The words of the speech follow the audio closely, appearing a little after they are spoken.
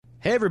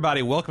Hey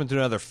everybody, welcome to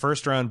another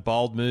First Round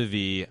Bald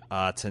movie.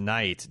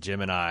 Tonight,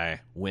 Jim and I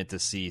went to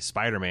see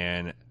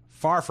Spider-Man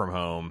Far From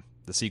Home,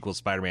 the sequel to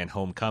Spider-Man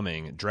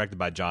Homecoming, directed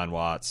by John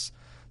Watts,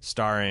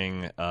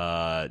 starring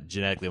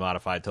genetically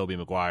modified Tobey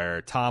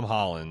Maguire, Tom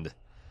Holland.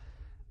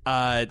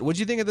 What'd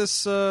you think of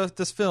this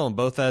this film,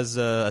 both as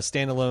a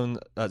standalone,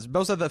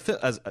 both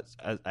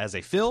as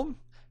a film,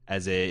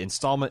 as a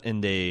installment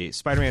in the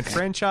Spider-Man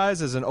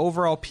franchise, as an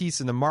overall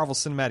piece in the Marvel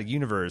Cinematic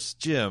Universe?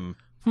 Jim,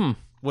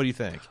 what do you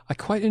think? I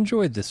quite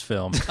enjoyed this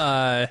film.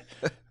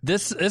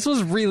 This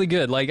was really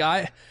good.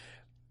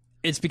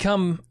 It's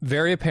become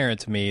very apparent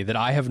to me that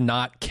I have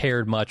not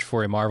cared much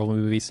for a Marvel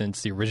movie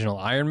since the original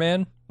Iron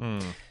Man,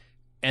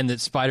 and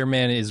that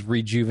Spider-Man is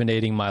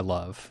rejuvenating my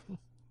love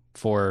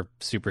for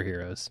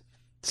superheroes.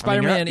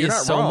 Spider-Man is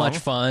so much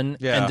fun,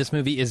 and this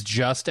movie is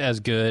just as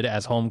good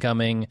as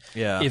Homecoming.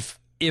 Yeah.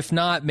 If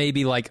not,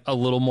 maybe like a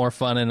little more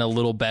fun and a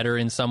little better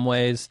in some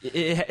ways.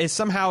 It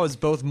somehow is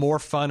both more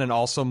fun and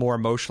also more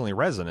emotionally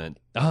resonant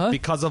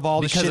because of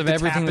all the shit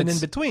that's happened in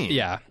between.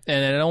 Yeah,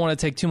 and I don't want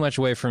to take too much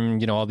away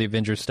from all the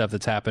Avengers stuff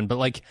that's happened, but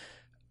like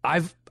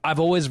I've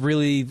always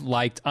really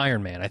liked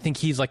Iron Man. I think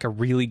he's like a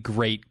really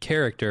great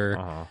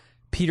character.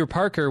 Peter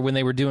Parker, when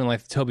they were doing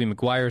like the Tobey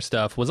Maguire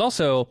stuff, was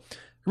also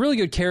a really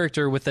good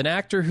character with an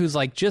actor who's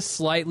like just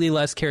slightly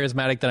less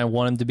charismatic than I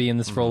want him to be in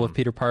this role of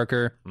Peter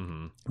Parker.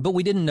 But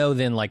we didn't know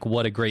then like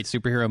what a great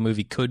superhero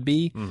movie could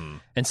be.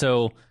 And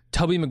so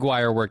Tobey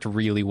Maguire worked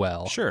really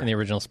well in the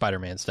original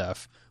Spider-Man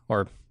stuff.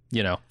 Or,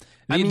 the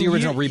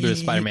original reboot of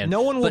Spider-Man.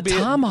 No one will but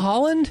Tom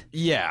Holland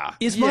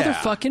is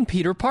motherfucking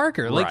Peter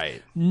Parker.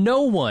 Like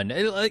no one.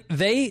 Like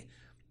they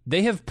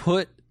have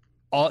put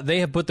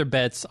their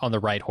bets on the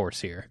right horse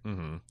here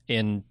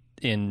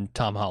in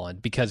Tom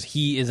Holland, because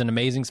he is an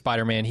amazing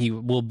Spider-Man. He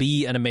will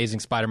be an amazing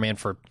Spider-Man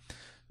for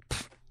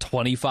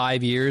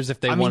 25 years if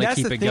they want to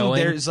keep it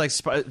going. There's like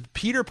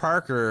Peter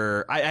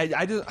Parker.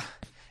 I do.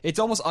 It's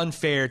almost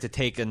unfair to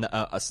take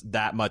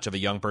that much of a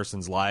young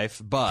person's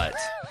life, but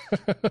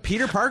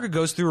Peter Parker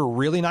goes through a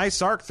really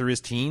nice arc through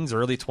his teens,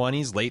 early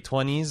 20s, late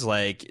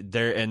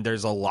 20s.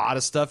 There's a lot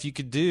of stuff you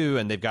could do,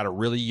 and they've got a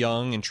really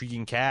young,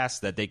 intriguing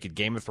cast that they could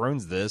Game of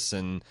Thrones this,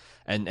 and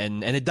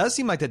it does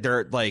seem like that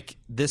they're like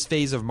this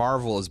phase of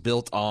Marvel is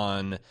built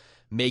on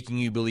making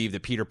you believe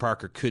that Peter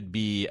Parker could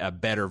be a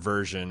better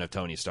version of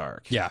Tony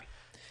Stark. Yeah.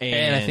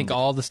 And I think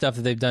all the stuff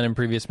that they've done in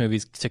previous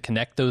movies to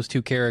connect those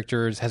two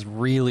characters has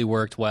really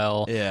worked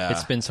well. Yeah.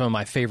 It's been some of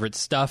my favorite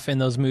stuff in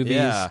those movies.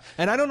 Yeah.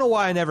 And I don't know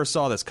why I never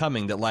saw this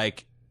coming,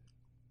 that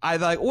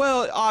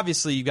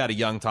obviously you got a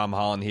young Tom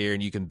Holland here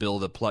and you can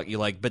build a plug,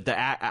 but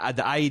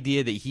the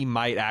idea that he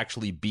might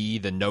actually be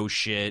the no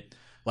shit,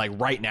 like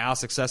right now,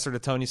 successor to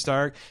Tony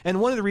Stark.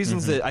 And one of the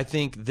reasons that I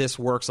think this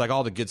works, like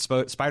all the good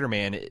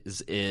Spider-Man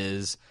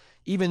is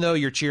even though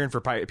you're cheering for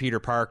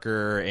Peter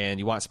Parker and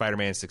you want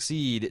Spider-Man to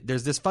succeed,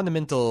 there's this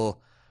fundamental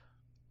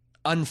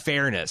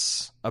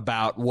unfairness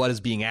about what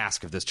is being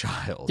asked of this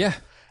child. Yeah.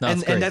 No,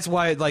 and that's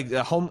why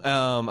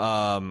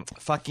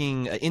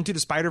fucking Into the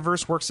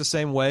Spider-Verse works the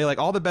same way. Like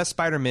all the best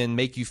Spider-Men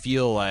make you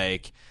feel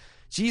like,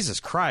 Jesus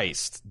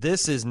Christ,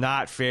 this is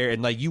not fair.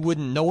 And like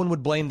no one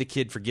would blame the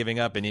kid for giving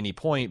up at any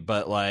point,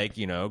 but like,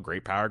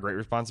 great power, great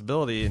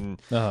responsibility,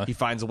 and he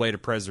finds a way to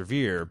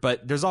persevere.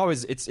 But there's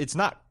always it's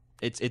not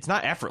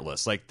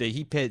effortless. Like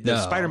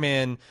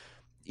Spider-Man,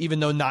 even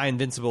though nigh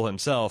invincible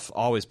himself,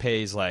 always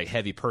pays like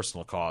heavy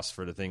personal costs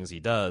for the things he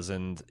does,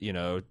 and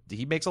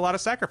he makes a lot of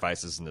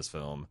sacrifices in this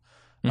film.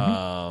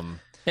 And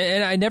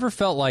I never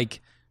felt like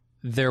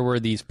there were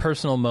these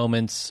personal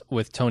moments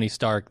with Tony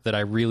Stark that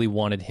I really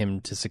wanted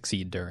him to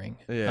succeed during.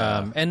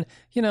 Yeah. And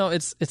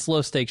it's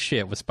low stakes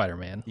shit with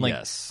Spider-Man. Like,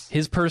 yes.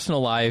 His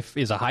personal life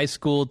is a high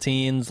school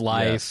teen's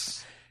life.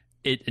 Yes.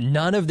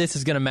 None of this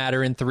is going to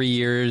matter in 3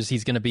 years.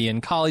 He's going to be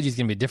in college. He's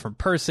going to be a different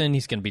person.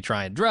 He's going to be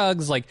trying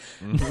drugs. Like,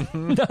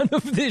 none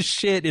of this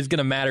shit is going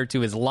to matter to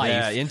his life.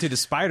 Yeah, Into the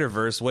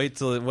Spider-Verse. Wait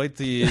till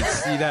you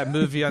see that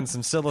movie on some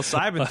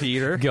psilocybin,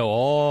 Peter. Go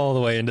all the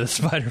way into the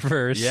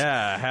Spider-Verse.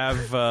 Yeah,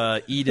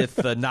 have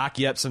Edith knock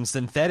you up some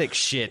synthetic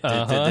shit.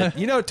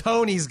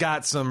 Tony's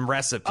got some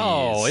recipes.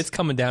 Oh, it's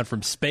coming down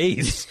from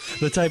space.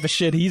 The type of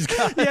shit he's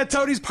got. Yeah,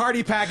 Tony's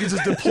party package is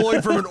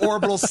deployed from an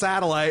orbital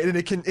satellite, and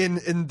it can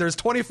and there's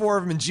 24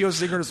 of them in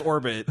geosynchronous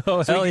orbit.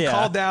 Oh, so hell you can yeah.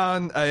 call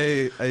down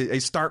a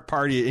Stark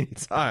party at any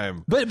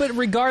time. But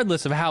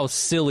regardless of how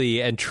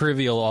silly and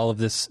trivial all of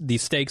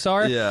these stakes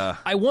are,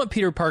 I want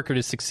Peter Parker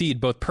to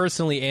succeed both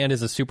personally and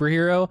as a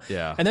superhero.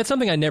 Yeah. And that's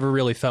something I never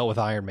really felt with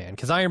Iron Man,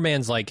 because Iron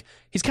Man's like,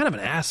 he's kind of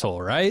an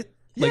asshole, right?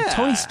 Like,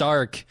 Tony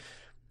Stark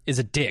is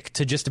a dick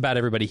to just about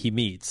everybody he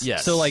meets.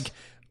 Yes. So like,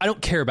 I don't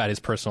care about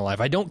his personal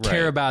life. I don't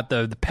care about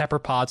the Pepper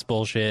Potts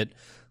bullshit.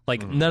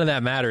 Like, none of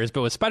that matters.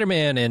 But with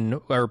Spider-Man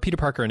or Peter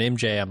Parker and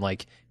MJ, I'm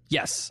like,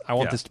 yes, I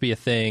want this to be a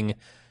thing.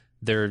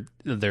 They're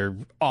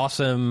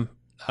awesome.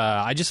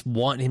 I just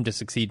want him to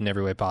succeed in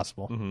every way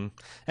possible.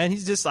 And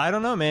he's just, I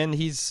don't know, man.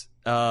 He's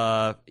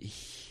they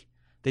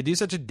do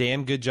such a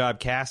damn good job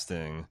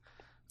casting.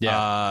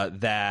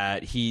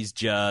 That he's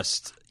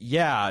just,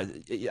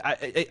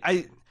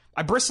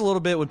 I bristle a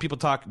little bit when people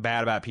talk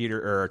bad about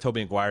Peter or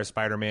Tobey Maguire's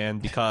Spider-Man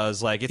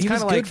because like it's He was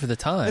kind of good like for the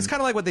time. It's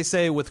kind of like what they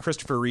say with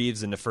Christopher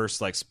Reeves in the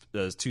first like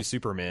two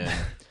Superman.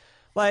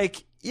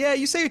 Like, yeah,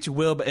 you say what you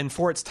will, but and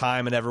for its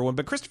time and everyone,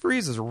 but Christopher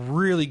Reeves is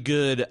really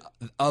good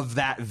of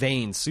that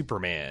vein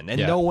Superman, and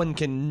no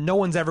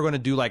one's ever going to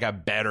do like a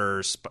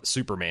better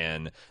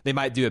Superman. They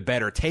might do a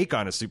better take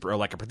on or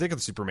like a particular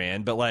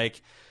Superman, but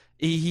like.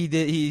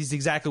 He's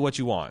exactly what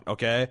you want,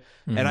 okay?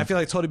 Mm-hmm. And I feel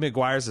like Tobey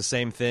Maguire's the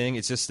same thing.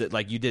 It's just that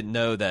like you didn't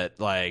know that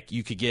like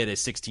you could get a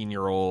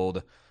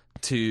 16-year-old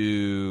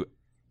to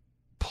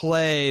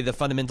play the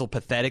fundamental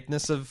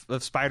patheticness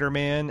of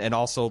Spider-Man and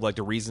also like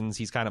the reasons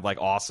he's kind of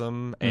like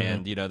awesome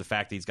and you know the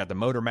fact that he's got the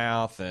motor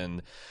mouth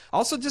and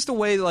also just a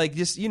way like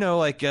just you know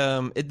like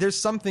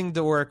there's something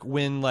to work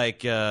when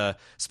like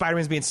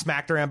Spider-Man's being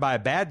smacked around by a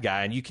bad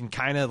guy and you can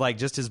kind of like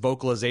just his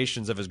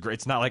vocalizations of his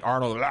it's not like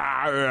Arnold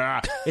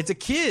it's a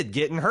kid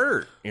getting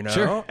hurt, you know.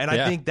 Sure. And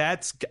I think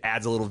that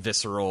adds a little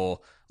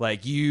visceral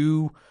like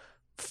you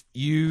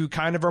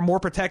kind of are more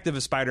protective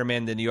of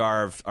Spider-Man than you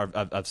are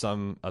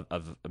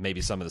of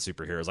maybe some of the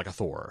superheroes like a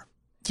Thor.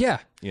 Yeah.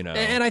 You know.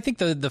 And I think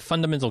the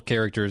fundamental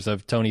characters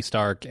of Tony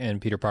Stark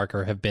and Peter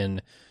Parker have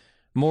been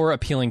more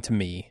appealing to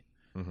me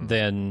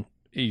than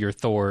your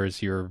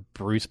Thors, your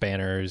Bruce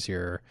Banners,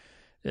 your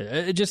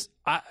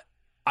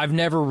I've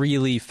never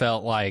really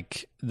felt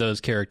like those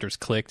characters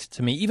clicked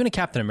to me. Even a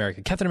Captain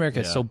America. Captain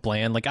America is so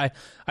bland. Like I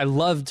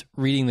loved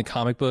reading the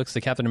comic books,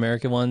 the Captain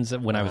America ones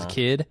when I was a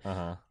kid.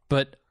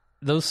 But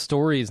those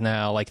stories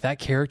now, like that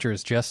character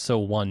is just so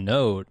one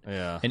note.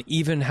 Yeah. And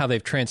even how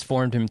they've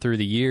transformed him through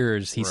the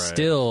years, he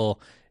still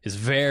is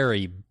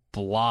very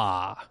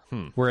blah.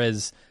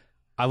 Whereas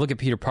I look at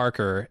Peter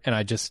Parker and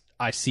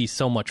I see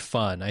so much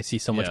fun. I see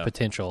so much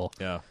potential.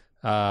 Yeah.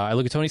 I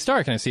look at Tony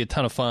Stark and I see a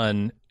ton of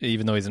fun,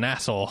 even though he's an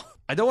asshole.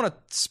 I don't want to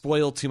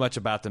spoil too much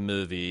about the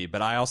movie,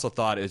 but I also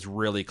thought it was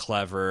really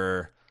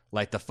clever,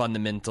 like the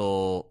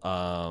fundamental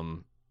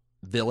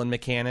villain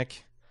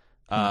mechanic.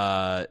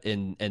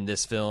 In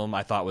this film,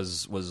 I thought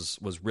was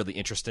really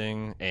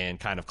interesting and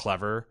kind of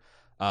clever.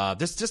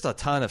 There's just a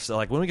ton of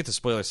like when we get to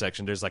spoiler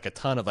section, there's like a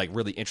ton of like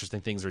really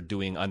interesting things they're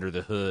doing under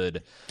the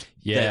hood.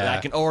 Yeah, that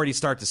I can already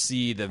start to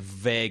see the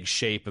vague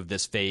shape of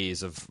this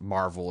phase of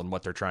Marvel and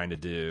what they're trying to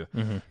do.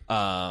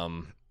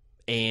 I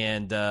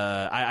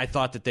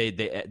thought that they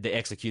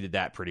executed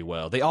that pretty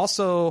well. They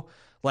also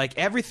like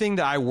everything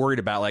that I worried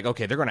about. Like,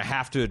 okay, they're going to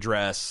have to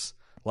address.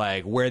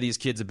 Like where these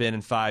kids have been in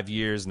 5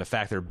 years and the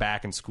fact they're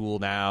back in school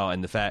now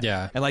and the fact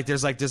and like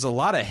there's a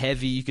lot of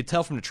heavy, you could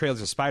tell from the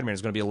trailers of Spider-Man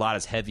there's going to be a lot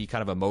of heavy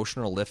kind of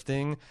emotional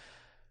lifting,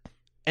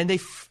 and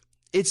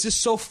it's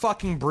just so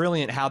fucking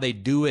brilliant how they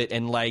do it.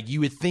 And like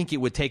you would think it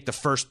would take the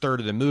first third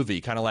of the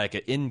movie kind of like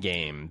an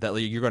Endgame that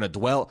you're going to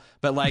dwell,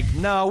 but like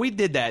no, we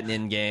did that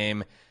in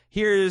Endgame.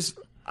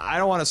 I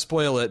don't want to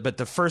spoil it, but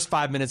the first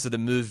 5 minutes of the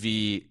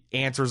movie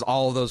answers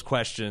all of those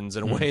questions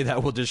in a way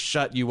that will just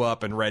shut you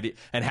up and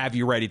have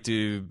you ready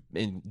to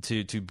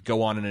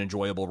go on an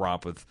enjoyable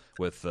romp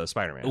with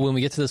Spider-Man. When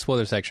we get to the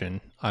spoiler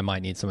section, I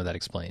might need some of that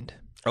explained.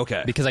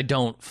 Okay. Because I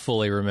don't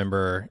fully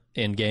remember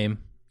Endgame,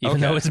 even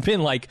though it's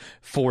been like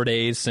 4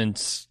 days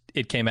since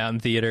it came out in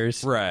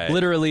theaters. Right.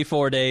 Literally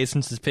 4 days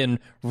since it's been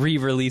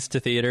re-released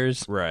to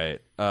theaters. Right.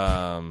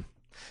 No,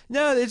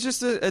 it's just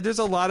there's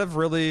a lot of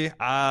really...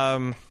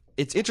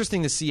 it's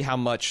interesting to see how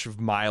much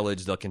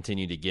mileage they'll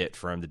continue to get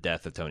from the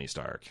death of Tony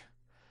Stark,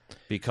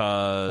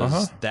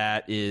 because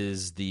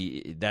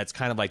that's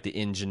kind of like the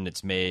engine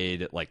that's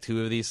made like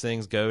two of these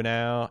things go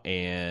now,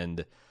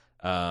 and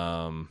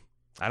I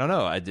don't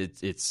know.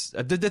 It's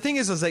the thing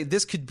is like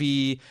this could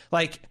be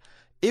like.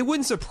 It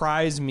wouldn't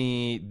surprise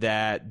me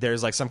that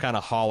there's like some kind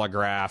of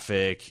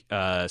holographic,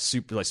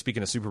 like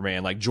speaking of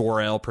Superman, like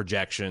Jor-El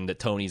projection that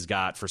Tony's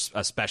got for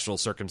a special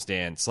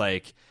circumstance.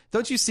 Like,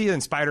 don't you see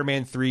in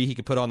Spider-Man 3 he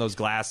could put on those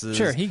glasses?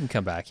 Sure, he can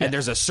come back. Yeah. And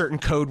there's a certain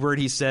code word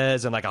he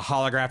says, and like a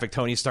holographic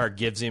Tony Stark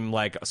gives him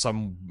like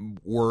some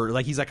word,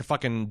 like he's like a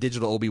fucking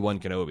digital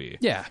Obi-Wan Kenobi.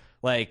 Yeah.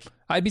 Like,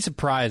 I'd be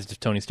surprised if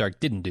Tony Stark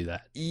didn't do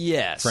that.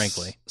 Yes,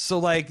 frankly. So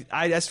like,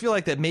 I just feel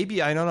like that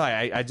maybe I don't know.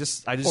 I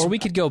just. Or we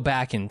could go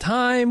back in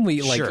time. We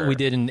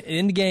did an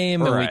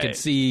Endgame, and we could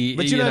see.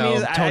 But you know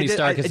what I mean? Tony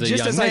Stark as a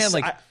young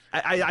man.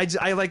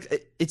 I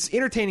like it's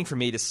entertaining for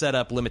me to set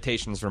up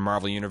limitations for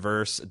Marvel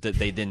Universe that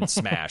they didn't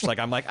smash. Like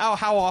I'm like, oh,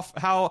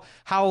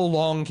 how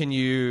long can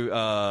you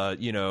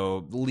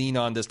lean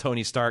on this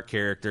Tony Stark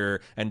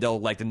character, and they'll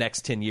like the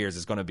next 10 years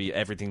is going to be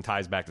everything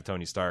ties back to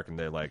Tony Stark, and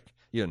they're like,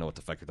 you don't know what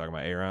the fuck you're talking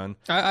about, Aaron.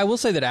 I will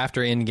say that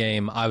after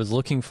Endgame, I was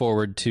looking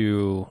forward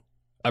to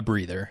a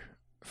breather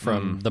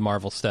from the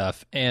Marvel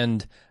stuff,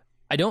 and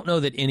I don't know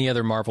that any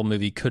other Marvel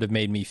movie could have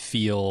made me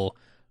feel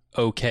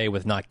okay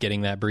with not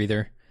getting that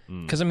breather.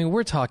 Because I mean,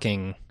 we're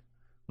talking,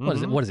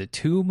 what is it?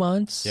 2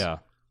 months? Yeah,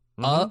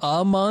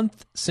 a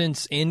month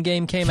since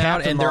Endgame came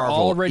out, and they're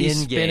already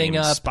spinning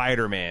up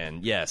Spider-Man.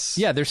 Yes,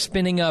 yeah, they're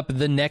spinning up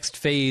the next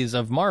phase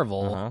of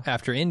Marvel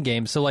after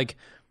Endgame. So like,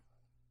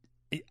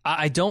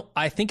 I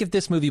think if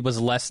this movie was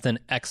less than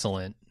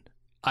excellent,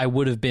 I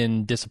would have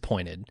been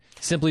disappointed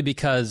simply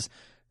because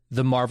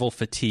the Marvel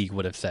fatigue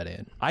would have set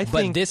in. I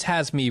think but this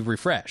has me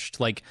refreshed.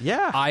 Like,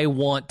 yeah, I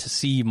want to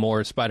see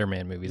more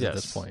Spider-Man movies at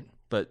this point.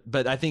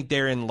 But I think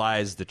therein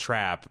lies the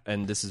trap,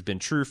 and this has been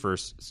true for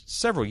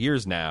several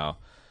years now.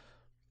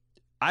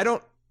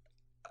 It'll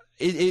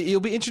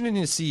be interesting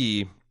to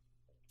see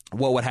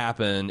what would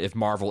happen if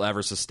Marvel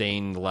ever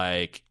sustained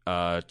like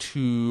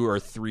 2 or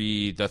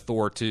 3 the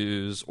Thor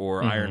 2s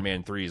or Iron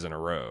Man 3s in a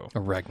row,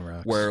 or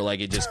Ragnarok, where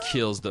like it just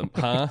kills them,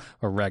 huh?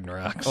 Or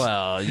Ragnarok.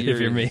 Well, if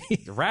you're me,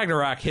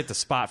 Ragnarok hit the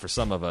spot for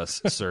some of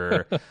us,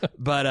 sir.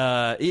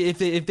 But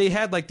if they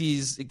had like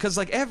these, because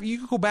like you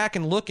could go back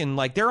and look and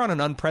like they're on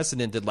an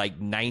unprecedented like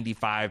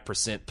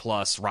 95%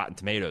 plus Rotten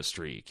Tomatoes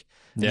streak.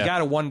 And you got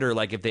to wonder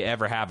like if they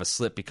ever have a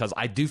slip, because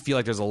I do feel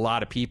like there's a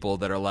lot of people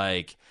that are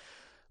like,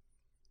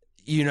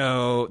 you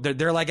know,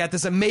 they're like at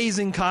this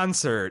amazing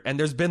concert and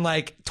there's been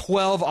like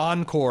 12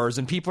 encores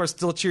and people are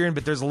still cheering,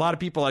 but there's a lot of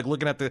people like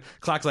looking at the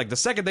clocks like the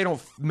second they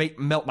don't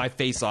melt my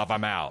face off,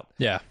 I'm out.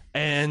 Yeah.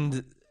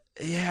 And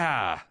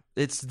yeah,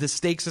 it's the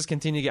stakes just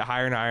continue to get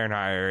higher and higher and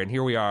higher. And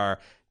here we are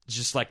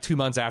just like 2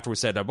 months after we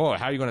said, oh, boy,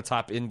 how are you going to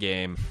top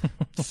Endgame?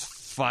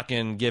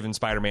 Fucking giving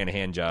Spider-Man a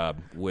hand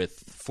job with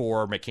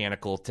 4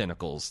 mechanical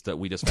tentacles that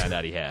we just found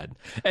out he had.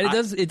 And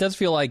it does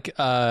feel like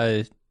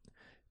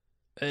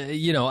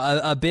you know,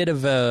 a bit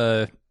of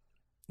a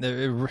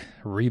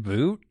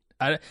reboot.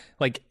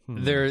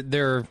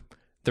 They're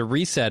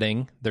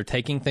resetting. They're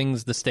taking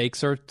things. The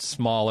stakes are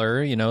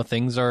smaller. You know,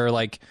 things are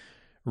like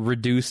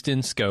reduced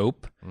in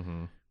scope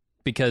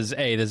because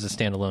this is a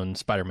standalone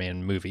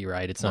Spider-Man movie,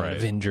 right? It's not an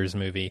Avengers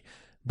movie,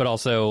 but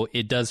also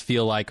it does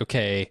feel like,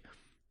 okay,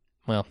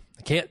 well,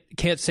 I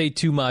can't say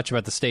too much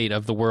about the state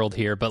of the world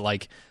here, but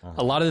like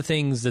a lot of the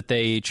things that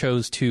they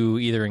chose to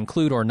either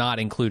include or not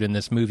include in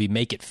this movie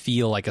make it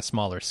feel like a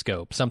smaller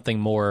scope, something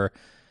more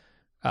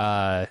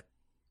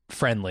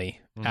friendly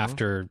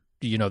after,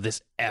 you know,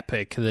 this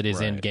epic that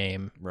is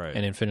Endgame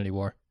and Infinity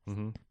War.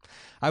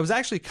 I was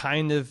actually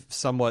kind of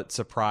somewhat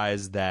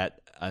surprised that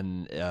I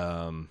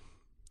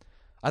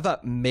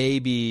thought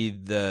maybe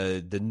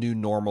the new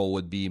normal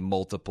would be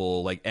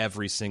multiple, like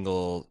every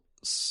single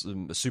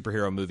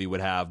superhero movie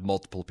would have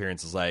multiple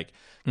appearances, like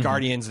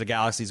Guardians of the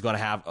Galaxy is going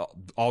to have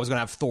always going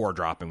to have Thor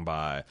dropping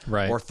by,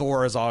 or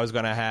Thor is always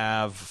going to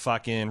have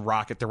fucking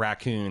Rocket the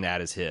Raccoon at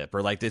his hip,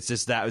 or like it's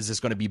just that was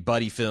just going to be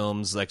buddy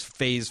films. Like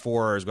Phase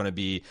 4 is going to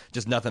be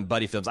just nothing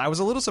buddy films. I was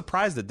a little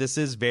surprised that this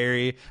is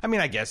very, I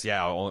mean, I guess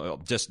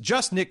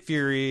just Nick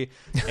Fury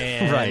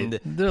and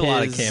there are a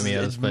lot of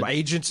cameos, but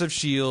Agents of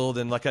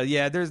S.H.I.E.L.D. and like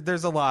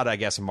there's a lot, I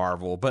guess,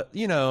 Marvel, but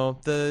you know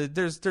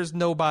there's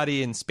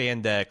nobody in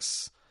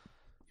spandex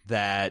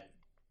that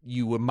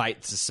you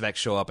might suspect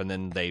show up and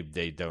then they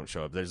don't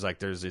show up. It's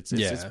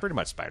pretty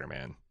much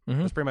Spider-Man.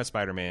 It's pretty much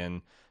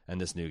Spider-Man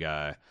and this new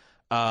guy.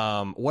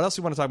 What else do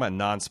you want to talk about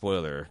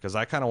non-spoiler? Because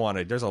I kind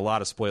of there's a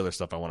lot of spoiler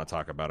stuff I want to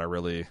talk about.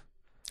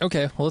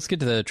 Okay, well, let's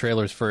get to the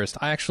trailers first.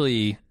 I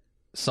actually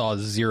saw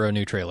 0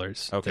 new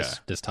trailers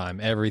this time.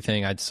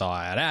 Everything I saw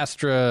at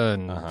Astra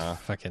and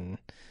fucking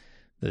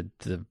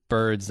the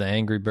birds, the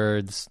Angry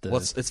Birds. Well,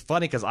 it's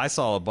funny because I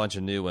saw a bunch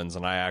of new ones,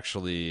 and I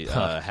actually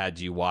had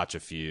you watch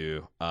a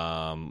few.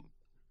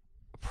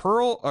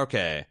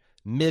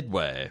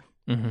 Midway,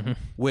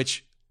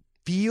 which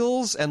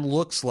feels and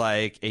looks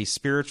like a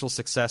spiritual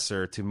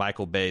successor to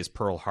Michael Bay's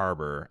Pearl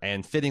Harbor,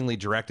 and fittingly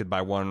directed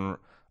by one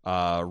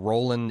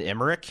Roland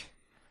Emmerich,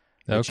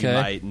 which you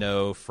might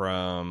know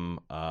from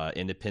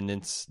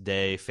Independence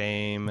Day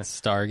fame,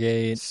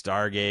 Stargate,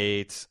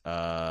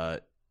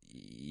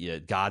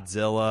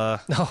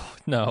 Godzilla. Oh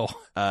no.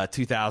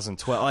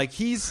 2012. Like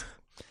he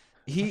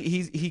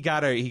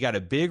got a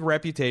big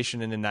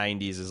reputation in the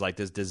 90s as like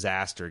this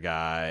disaster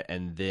guy,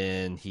 and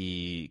then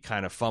he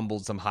kind of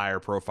fumbled some higher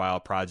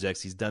profile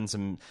projects. He's done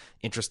some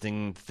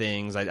interesting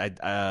things. I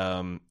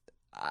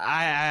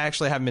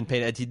actually haven't been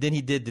paid. Then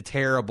he did the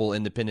terrible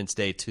Independence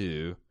Day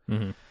 2.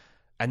 And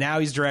now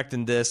he's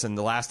directing this, and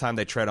the last time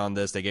they tread on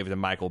this, they gave it to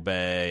Michael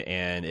Bay,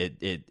 and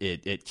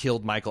it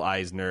killed Michael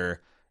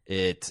Eisner.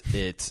 It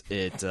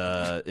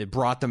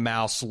brought the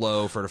mouse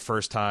low for the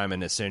first time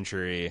in a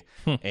century,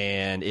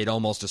 and it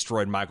almost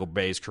destroyed Michael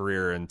Bay's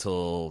career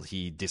until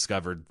he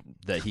discovered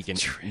that he can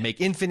make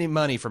infinite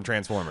money from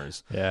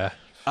Transformers. Yeah.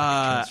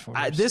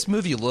 This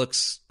movie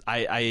looks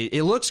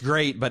it looks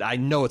great, but I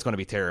know it's going to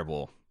be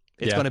terrible.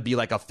 It's going to be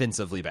like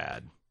offensively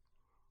bad.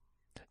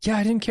 Yeah,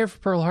 I didn't care for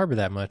Pearl Harbor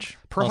that much.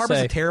 Pearl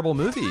Harbor's a terrible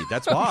movie.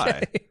 That's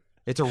why.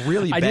 It's a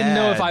really bad... I didn't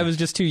know if I was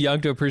just too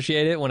young to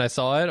appreciate it when I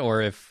saw it,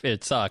 or if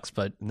it sucks,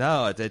 but...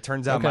 No, it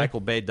turns out Michael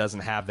Bay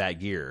doesn't have that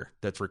gear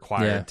that's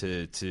required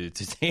to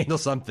handle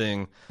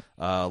something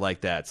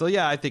like that. So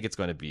yeah, I think it's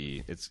going to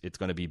be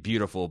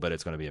beautiful, but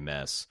it's going to be a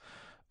mess.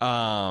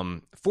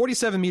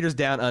 47 Meters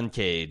Down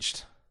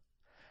Uncaged.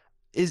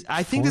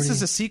 I think this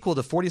is a sequel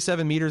to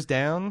 47 Meters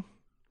Down,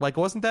 Like,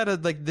 wasn't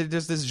that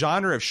there's this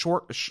genre of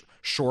shark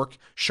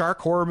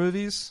horror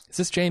movies? Is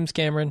this James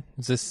Cameron?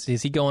 Is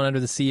he going under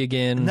the sea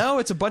again? No,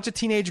 it's a bunch of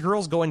teenage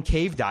girls going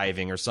cave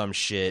diving or some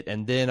shit,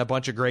 and then a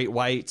bunch of great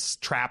whites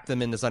trap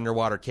them in this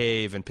underwater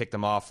cave and pick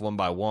them off one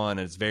by one,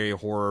 and it's very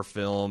horror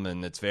film,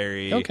 and it's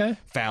very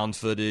found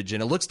footage,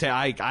 and it looks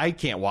I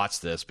can't watch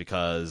this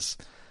because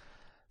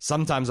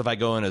sometimes if I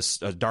go in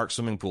a dark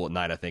swimming pool at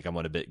night, I think I'm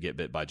going to get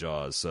bit by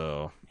Jaws,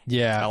 so...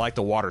 Yeah. I like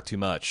the water too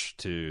much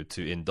to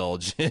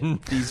indulge in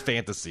these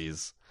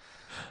fantasies.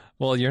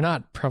 Well, you're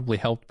not probably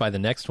helped by the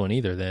next one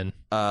either then.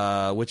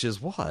 Which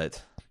is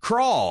what?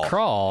 Crawl.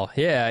 Crawl.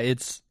 Yeah,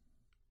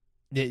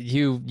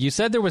 you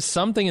said there was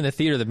something in the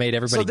theater that made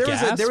everybody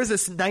gasp. There was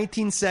this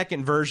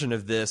 19-second version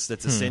of this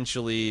that's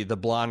essentially the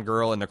blonde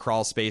girl in the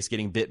crawl space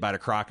getting bit by the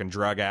croc and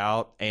drug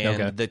out.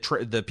 And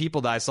the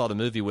people that I saw the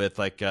movie with,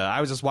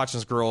 I was just watching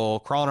this girl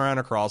crawling around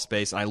a crawl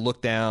space, and I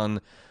looked down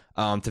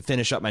to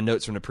finish up my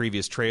notes from the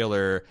previous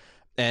trailer,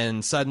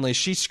 and suddenly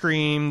she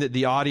screamed.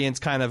 The audience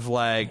kind of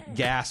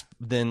gasped,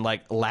 then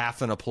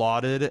laughed and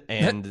applauded,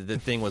 and the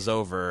thing was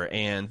over.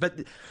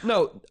 But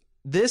no,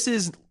 this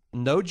is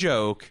no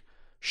joke.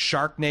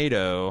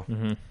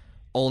 Sharknado,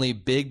 only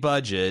big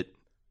budget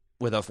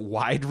with a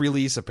wide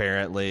release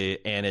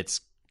apparently, and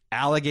it's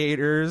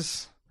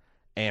alligators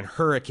and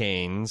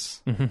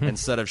hurricanes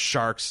instead of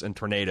sharks and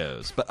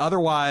tornadoes. But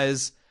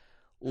otherwise,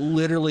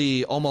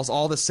 literally almost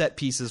all the set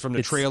pieces from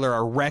the trailer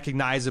are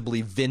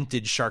recognizably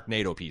vintage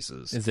Sharknado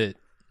pieces. Is it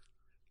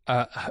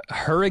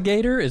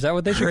Hurrigator? Is that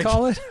what they should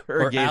call it?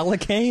 Or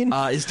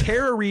Alicane? Is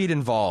Tara Reid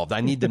involved?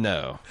 I need to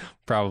know.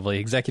 Probably.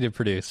 Executive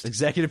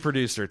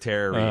producer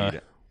Tara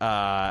Reid.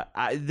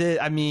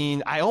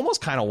 I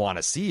almost kind of want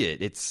to see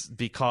it. It's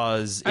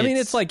because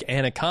it's like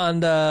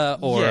Anaconda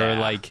or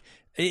like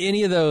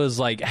any of those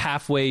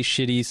halfway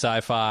shitty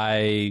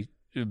sci-fi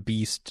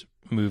beast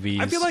movies.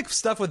 I feel like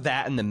stuff with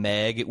that and the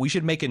Meg, we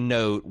should make a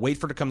note, wait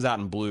for it to comes out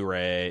in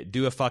Blu-ray,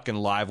 do a fucking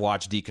live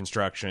watch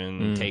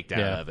deconstruction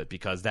takedown of it,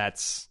 because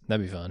that'd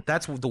be fun.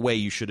 That's the way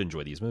you should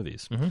enjoy these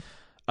movies.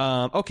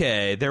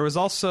 Okay, there was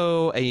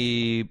also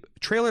a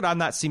trailer that I've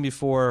not seen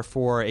before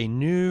for a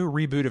new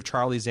reboot of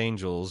Charlie's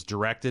Angels,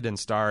 directed and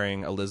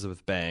starring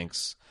Elizabeth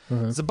Banks.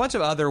 There's a bunch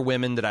of other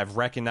women that I've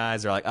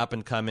recognized. They're up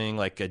and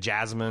coming.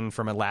 Jasmine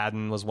from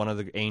Aladdin was one of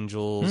the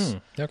angels.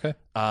 Okay.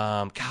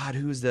 God,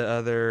 who's the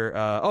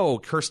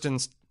other?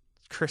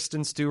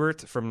 Kristen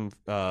Stewart from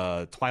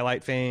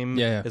Twilight fame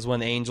is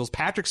one of the angels.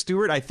 Patrick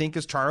Stewart, I think,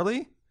 is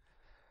Charlie.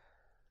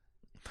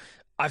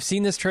 I've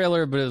seen this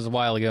trailer, but it was a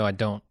while ago.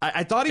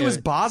 I thought he was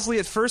Bosley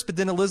at first, but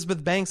then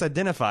Elizabeth Banks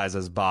identifies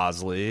as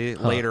Bosley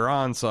later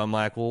on. So I'm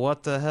like, well,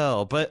 what the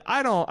hell? But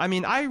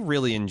I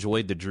really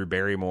enjoyed the Drew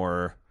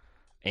Barrymore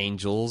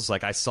Angels.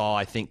 I saw,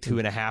 I think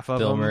 2.5 of them.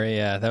 Bill Murray,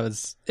 that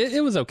was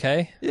it was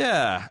okay.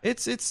 Yeah, it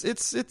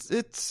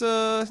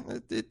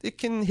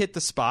can hit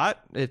the spot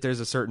if there's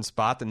a certain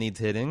spot that needs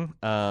hitting.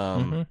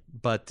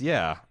 But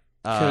yeah,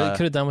 could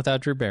have done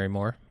without Drew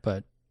Barrymore,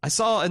 but I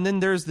saw, and then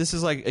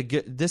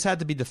this had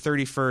to be the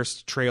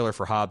 31st trailer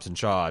for Hobbs and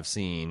Shaw I've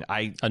seen.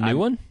 A new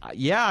one?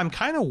 Yeah, I'm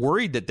kind of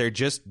worried that they're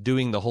just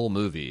doing the whole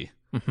movie.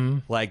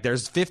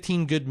 There's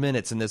 15 good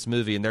minutes in this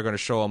movie, and they're going to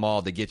show them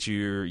all to get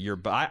you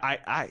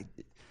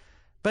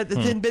But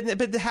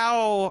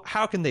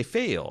how can they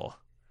fail?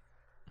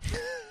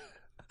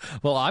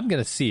 Well, I'm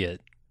going to see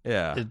it.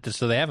 Yeah.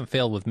 So they haven't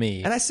failed with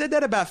me. And I said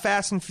that about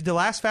the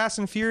last Fast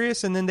and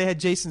Furious, and then they had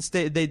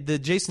the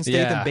Jason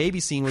Statham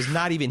baby scene was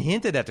not even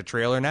hinted at the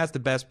trailer, and that's the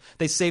best.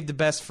 They saved the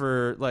best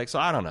for so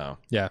I don't know.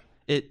 Yeah.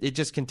 It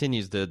just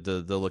continues to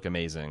look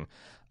amazing.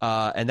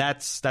 And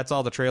that's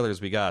all the trailers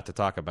we got to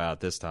talk about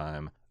this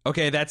time.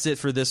 Okay, that's it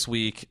for this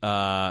week.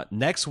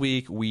 Next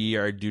week,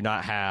 we do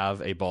not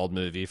have a Bald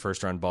movie,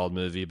 first-run Bald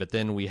movie, but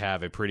then we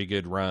have a pretty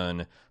good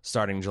run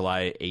starting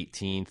July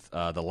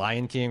 18th. The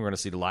Lion King, we're going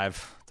to see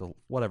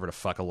whatever the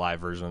fuck a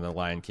live version of The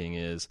Lion King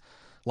is,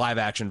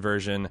 live-action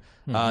version.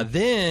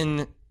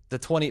 Then,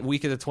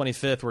 week of the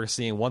 25th, we're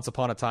seeing Once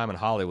Upon a Time in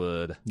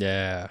Hollywood.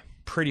 Yeah.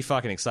 Pretty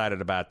fucking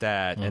excited about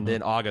that. And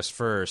then August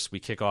 1st, we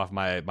kick off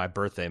my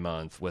birthday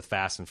month with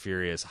Fast and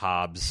Furious,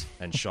 Hobbs,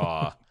 and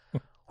Shaw.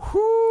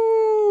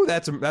 Whoo!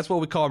 That's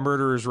what we call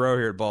Murderer's Row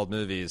here at Bald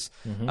Movies.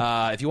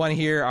 If you want to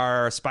hear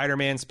our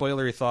Spider-Man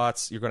spoilery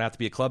thoughts, you're going to have to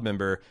be a club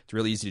member. It's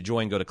really easy to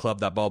join. Go to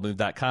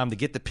club.baldmove.com to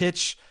get the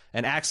pitch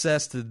and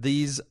access to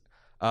this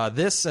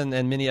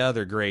and many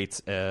other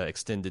great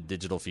extended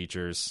digital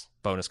features,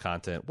 bonus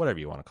content, whatever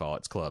you want to call it.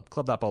 It's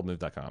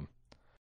club.baldmove.com.